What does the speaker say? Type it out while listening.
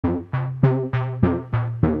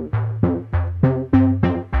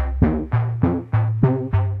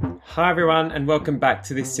Hi everyone, and welcome back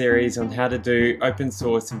to this series on how to do open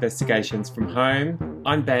source investigations from home.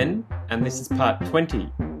 I'm Ben and this is part 20,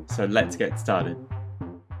 so let's get started.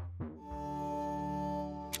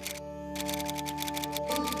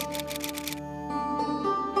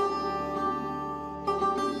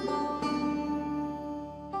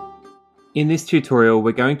 In this tutorial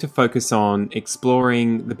we're going to focus on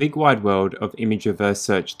exploring the big wide world of image reverse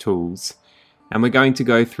search tools. And we're going to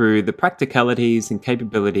go through the practicalities and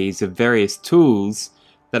capabilities of various tools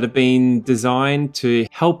that have been designed to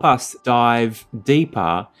help us dive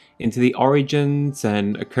deeper into the origins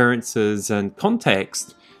and occurrences and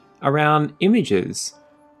context around images.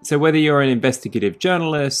 So whether you're an investigative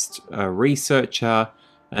journalist, a researcher,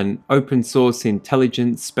 an open source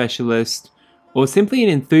intelligence specialist, or simply an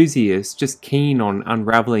enthusiast just keen on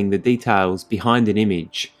unraveling the details behind an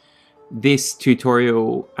image, this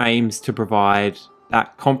tutorial aims to provide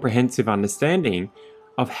that comprehensive understanding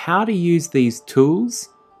of how to use these tools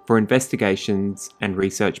for investigations and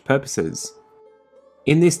research purposes.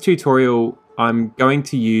 In this tutorial, I'm going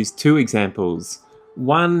to use two examples.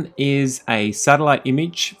 One is a satellite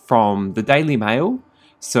image from the Daily Mail.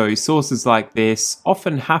 So sources like this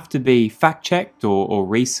often have to be fact-checked or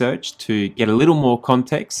researched to get a little more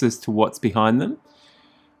context as to what's behind them.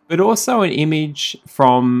 But also an image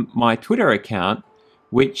from my Twitter account,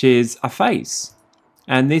 which is a face.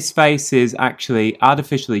 And this face is actually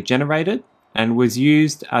artificially generated and was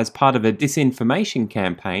used as part of a disinformation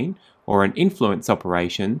campaign or an influence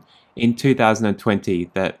operation in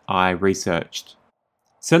 2020 that I researched.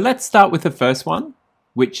 So let's start with the first one,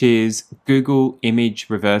 which is Google Image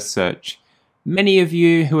Reverse Search. Many of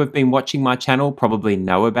you who have been watching my channel probably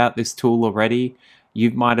know about this tool already.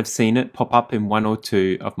 You might have seen it pop up in one or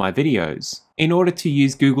two of my videos. In order to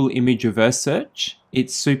use Google Image Reverse Search,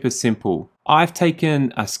 it's super simple. I've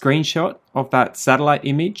taken a screenshot of that satellite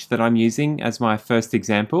image that I'm using as my first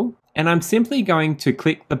example, and I'm simply going to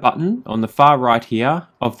click the button on the far right here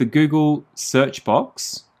of the Google search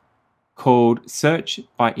box called Search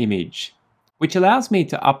by Image, which allows me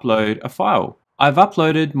to upload a file. I've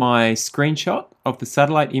uploaded my screenshot of the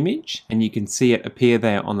satellite image, and you can see it appear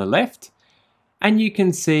there on the left. And you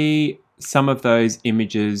can see some of those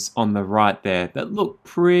images on the right there that look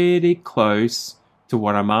pretty close to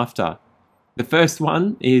what I'm after. The first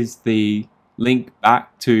one is the link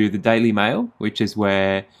back to the Daily Mail, which is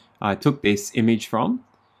where I took this image from.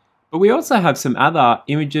 But we also have some other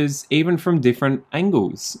images even from different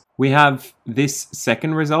angles. We have this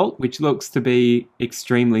second result, which looks to be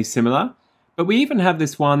extremely similar. But we even have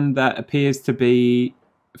this one that appears to be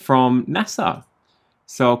from NASA.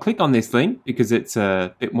 So I'll click on this link because it's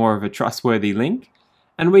a bit more of a trustworthy link.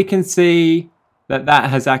 And we can see that that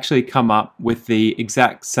has actually come up with the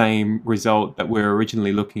exact same result that we were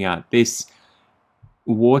originally looking at. This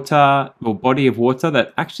water or body of water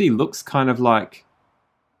that actually looks kind of like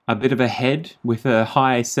a bit of a head with a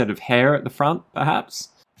high set of hair at the front, perhaps.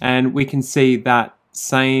 And we can see that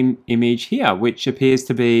same image here, which appears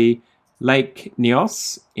to be Lake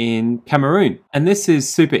Nyos in Cameroon. And this is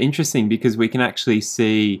super interesting because we can actually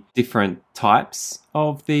see different types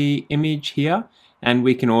of the image here. And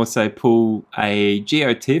we can also pull a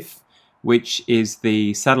GeoTIFF, which is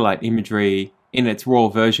the satellite imagery in its raw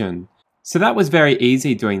version. So that was very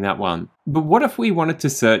easy doing that one. But what if we wanted to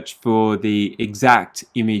search for the exact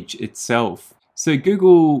image itself? So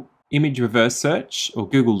Google Image Reverse Search or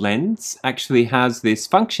Google Lens actually has this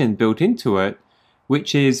function built into it,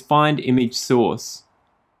 which is find image source.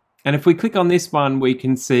 And if we click on this one, we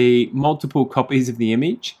can see multiple copies of the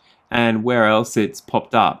image and where else it's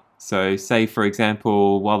popped up. So say, for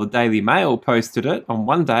example, while the Daily Mail posted it on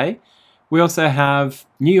one day, we also have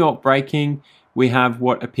New York breaking. We have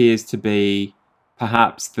what appears to be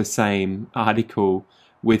perhaps the same article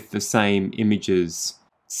with the same images.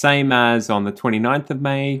 Same as on the 29th of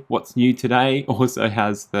May, What's New Today also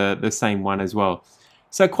has the same one as well.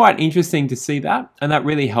 So quite interesting to see that, and that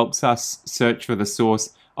really helps us search for the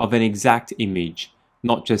source of an exact image,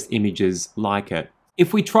 not just images like it.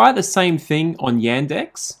 If we try the same thing on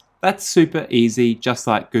Yandex, that's super easy, just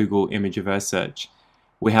like Google Image Reverse Search.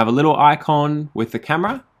 We have a little icon with the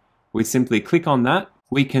camera. We simply click on that.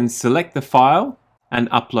 We can select the file and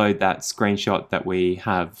upload that screenshot that we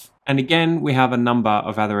have. And again, we have a number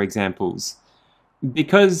of other examples.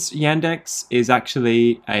 Because Yandex is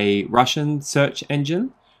actually a Russian search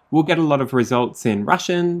engine, we'll get a lot of results in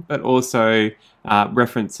Russian, but also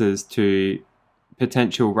references to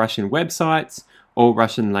potential Russian websites or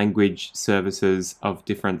Russian language services of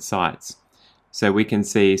different sites. So we can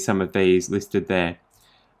see some of these listed there.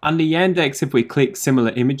 Under Yandex, if we click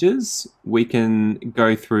similar images, we can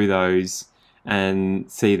go through those and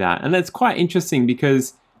see that. And it's quite interesting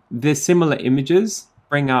because the similar images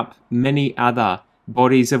bring up many other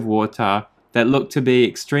bodies of water that look to be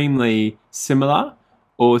extremely similar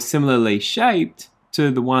or similarly shaped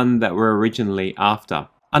to the one that we're originally after.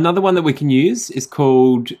 Another one that we can use is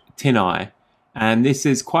called TinEye, and this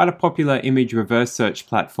is quite a popular image reverse search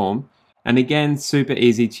platform, and again, super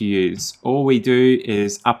easy to use. All we do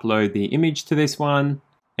is upload the image to this one,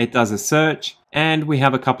 it does a search, and we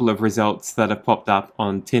have a couple of results that have popped up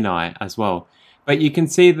on TinEye as well. But you can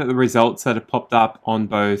see that the results that have popped up on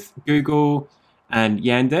both Google and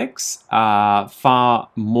Yandex are far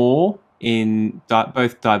more in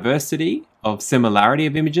both diversity of similarity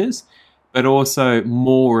of images, but also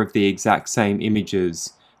more of the exact same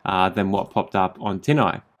images than what popped up on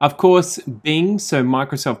TinEye. Of course, Bing, so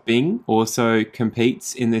Microsoft Bing, also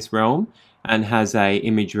competes in this realm and has a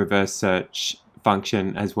image reverse search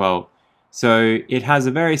function as well. So it has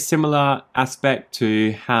a very similar aspect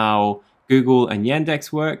to how Google and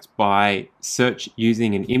Yandex worked by search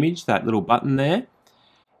using an image, that little button there.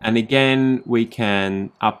 And again, we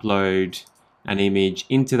can upload an image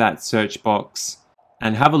into that search box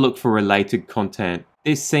and have a look for related content.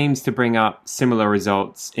 This seems to bring up similar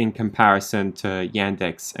results in comparison to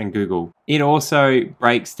Yandex and Google. It also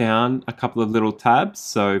breaks down a couple of little tabs.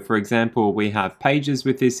 So for example, we have pages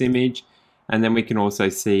with this image, and then we can also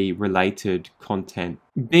see related content.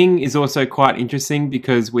 Bing is also quite interesting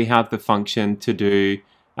because we have the function to do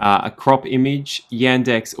a crop image.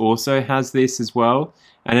 Yandex also has this as well,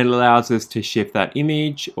 and it allows us to shift that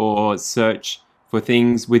image or search for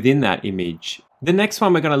things within that image. The next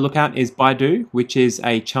one we're going to look at is Baidu, which is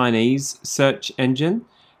a Chinese search engine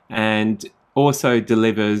and also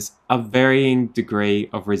delivers a varying degree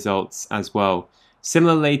of results as well.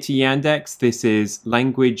 Similarly to Yandex, this is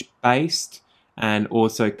language-based and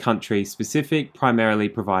also country-specific, primarily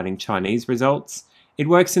providing Chinese results. It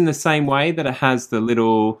works in the same way that it has the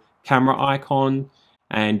little camera icon,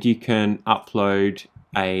 and you can upload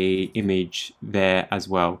an image there as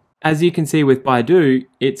well. As you can see with Baidu,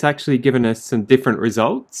 it's actually given us some different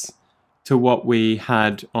results to what we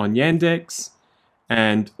had on Yandex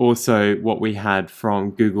and also what we had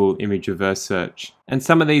from Google Image Reverse Search. And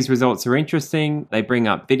some of these results are interesting. They bring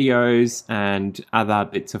up videos and other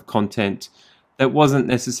bits of content that wasn't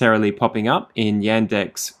necessarily popping up in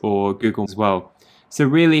Yandex or Google as well. So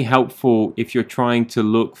really helpful if you're trying to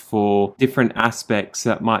look for different aspects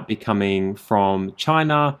that might be coming from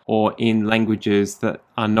China or in languages that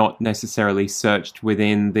are not necessarily searched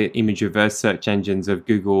within the image reverse search engines of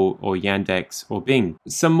Google or Yandex or Bing.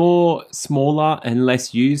 Some more smaller and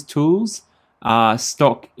less used tools are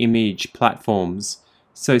stock image platforms.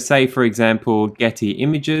 So say for example, Getty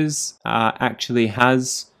Images actually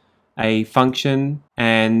has a function,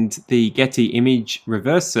 and the Getty image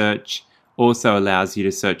reverse search also allows you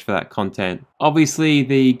to search for that content. Obviously,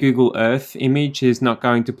 the Google Earth image is not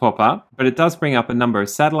going to pop up, but it does bring up a number of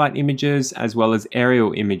satellite images as well as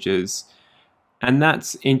aerial images. And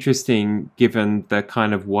that's interesting given the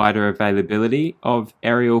kind of wider availability of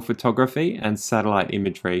aerial photography and satellite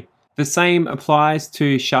imagery. The same applies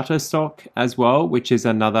to Shutterstock as well, which is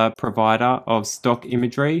another provider of stock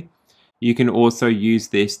imagery. You can also use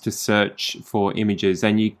this to search for images,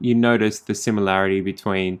 and you notice the similarity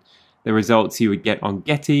between the results you would get on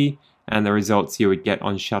Getty and the results you would get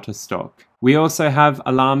on Shutterstock. We also have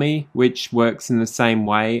Alamy, which works in the same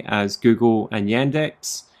way as Google and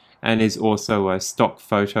Yandex and is also a stock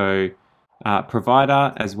photo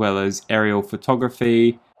provider, as well as aerial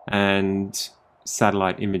photography and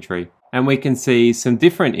satellite imagery. And we can see some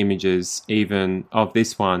different images even of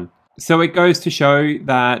this one. So it goes to show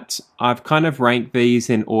that I've kind of ranked these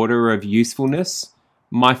in order of usefulness.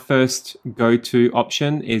 My first go-to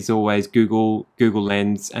option is always Google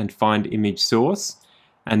Lens and Find Image Source,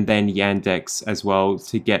 and then Yandex as well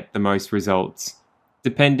to get the most results,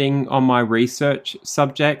 depending on my research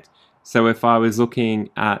subject. So if I was looking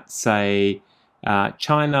at, say,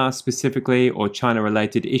 China specifically or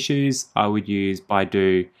China-related issues, I would use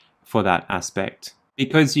Baidu for that aspect.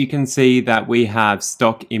 Because you can see that we have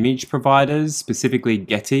stock image providers, specifically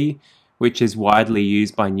Getty, which is widely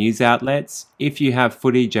used by news outlets. If you have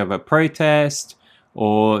footage of a protest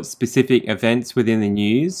or specific events within the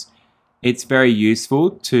news, it's very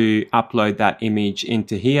useful to upload that image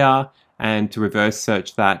into here and to reverse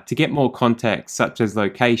search that to get more context, such as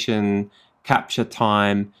location, capture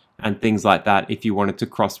time, and things like that if you wanted to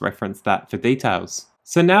cross-reference that for details.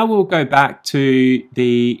 So now we'll go back to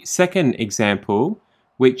the second example,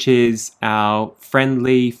 which is our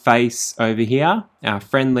friendly face over here, our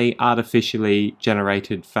friendly artificially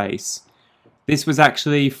generated face. This was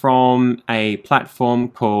actually from a platform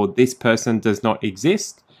called This Person Does Not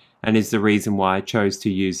Exist, and is the reason why I chose to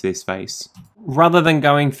use this face. Rather than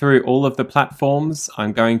going through all of the platforms,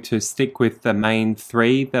 I'm going to stick with the main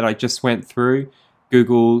three that I just went through: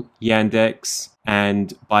 Google, Yandex,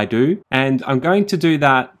 and Baidu. And I'm going to do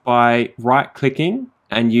that by right-clicking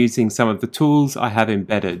and using some of the tools I have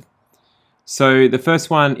embedded. So the first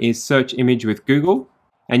one is search image with Google,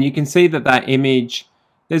 and you can see that that image,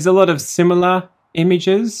 there's a lot of similar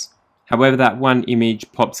images. However, that one image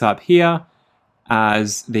pops up here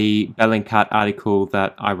as the Bellingcat article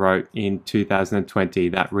that I wrote in 2020,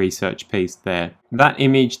 that research piece there. That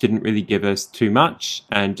image didn't really give us too much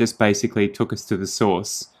and just basically took us to the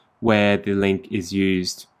source where the link is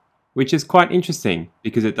used, which is quite interesting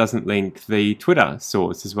because it doesn't link the Twitter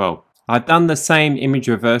source as well. I've done the same image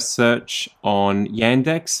reverse search on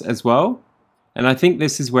Yandex as well, and I think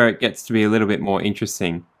this is where it gets to be a little bit more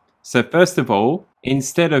interesting. So first of all,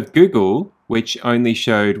 instead of Google, which only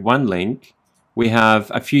showed one link, we have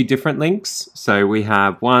a few different links. So we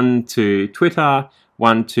have one to Twitter,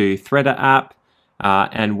 one to Threader app,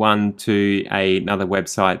 and one to another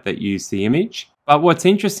website that used the image. But what's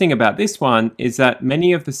interesting about this one is that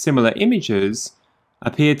many of the similar images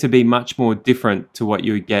appear to be much more different to what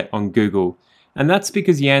you would get on Google. And that's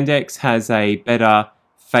because Yandex has a better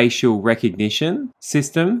facial recognition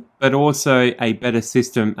system, but also a better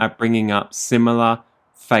system at bringing up similar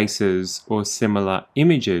faces or similar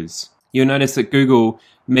images. You'll notice that Google,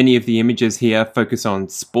 many of the images here focus on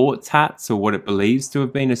sports hats or what it believes to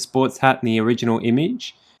have been a sports hat in the original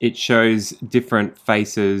image. It shows different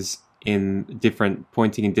faces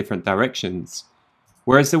pointing in different directions.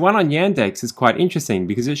 Whereas the one on Yandex is quite interesting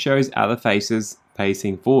because it shows other faces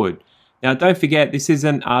facing forward. Now don't forget, this is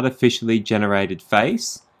an artificially generated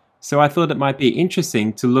face, so I thought it might be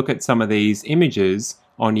interesting to look at some of these images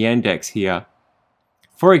on Yandex here.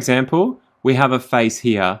 For example, we have a face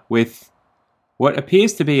here with what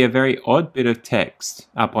appears to be a very odd bit of text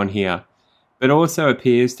up on here, but also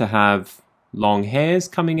appears to have long hairs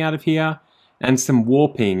coming out of here and some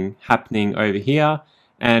warping happening over here,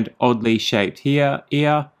 and oddly shaped ear,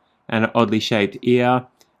 and an oddly shaped ear,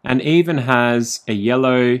 and even has a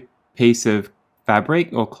yellow piece of fabric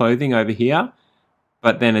or clothing over here,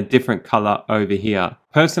 but then a different color over here.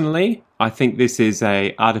 Personally, I think this is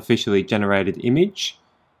a artificially generated image.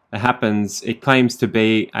 It claims to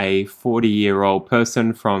be a 40-year-old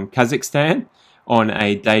person from Kazakhstan on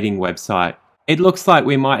a dating website. It looks like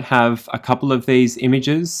we might have a couple of these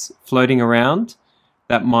images floating around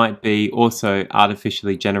that might be also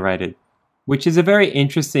artificially generated, which is a very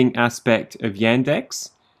interesting aspect of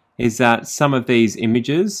Yandex, is that some of these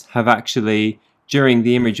images have actually, during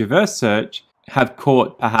the image reverse search, have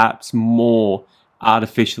caught perhaps more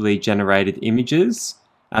artificially generated images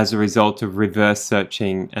as a result of reverse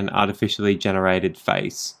searching an artificially generated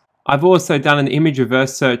face. I've also done an image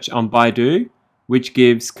reverse search on Baidu, which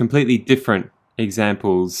gives completely different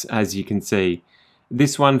examples, as you can see.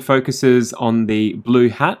 This one focuses on the blue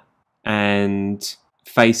hat and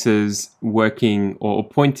faces working or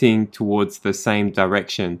pointing towards the same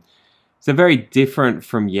direction. So very different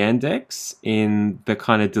from Yandex in the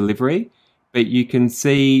kind of delivery, but you can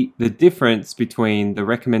see the difference between the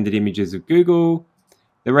recommended images of Google,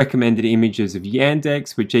 the recommended images of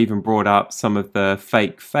Yandex, which even brought up some of the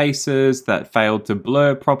fake faces that failed to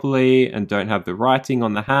blur properly and don't have the writing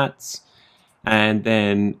on the hats, and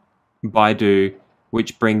then Baidu,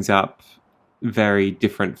 which brings up very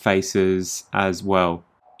different faces as well.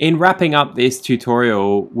 In wrapping up this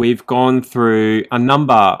tutorial, we've gone through a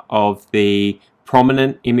number of the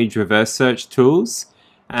prominent image reverse search tools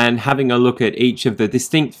and having a look at each of the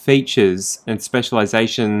distinct features and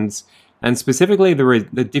specializations, and specifically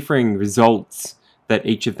the differing results that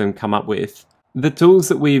each of them come up with. The tools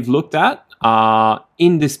that we've looked at are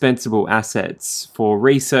indispensable assets for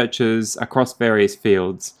researchers across various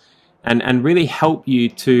fields, and really help you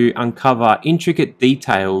to uncover intricate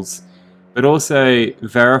details, but also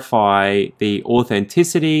verify the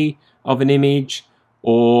authenticity of an image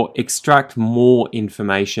or extract more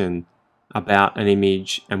information about an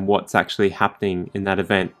image and what's actually happening in that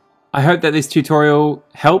event. I hope that this tutorial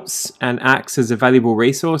helps and acts as a valuable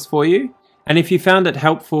resource for you. And if you found it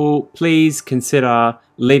helpful, please consider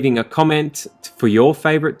leaving a comment for your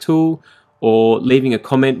favorite tool, or leaving a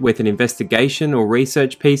comment with an investigation or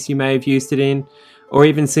research piece you may have used it in, or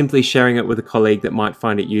even simply sharing it with a colleague that might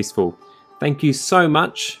find it useful. Thank you so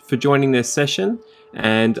much for joining this session,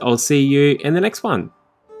 and I'll see you in the next one.